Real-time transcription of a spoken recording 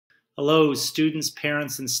Hello, students,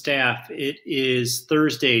 parents, and staff. It is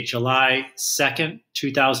Thursday, July 2nd,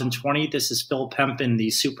 2020. This is Phil Pempin, the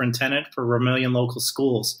superintendent for Vermillion Local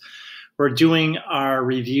Schools. We're doing our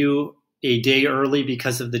review a day early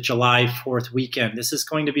because of the July 4th weekend. This is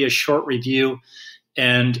going to be a short review,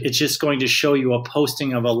 and it's just going to show you a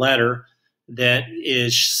posting of a letter that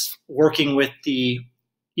is working with the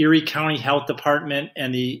Erie County Health Department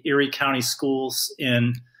and the Erie County schools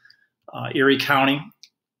in Erie County.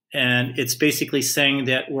 And it's basically saying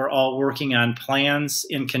that we're all working on plans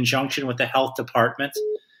in conjunction with the health department.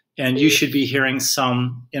 And you should be hearing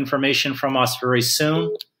some information from us very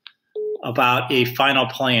soon about a final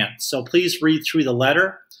plan. So please read through the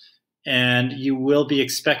letter, and you will be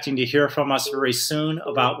expecting to hear from us very soon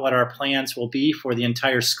about what our plans will be for the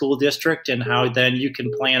entire school district and how then you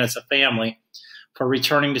can plan as a family for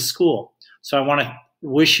returning to school. So I want to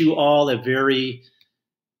wish you all a very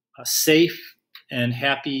safe and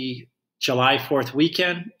happy July 4th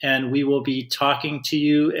weekend, and we will be talking to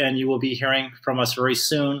you, and you will be hearing from us very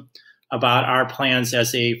soon about our plans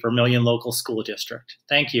as a Vermillion Local School District.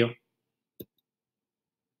 Thank you.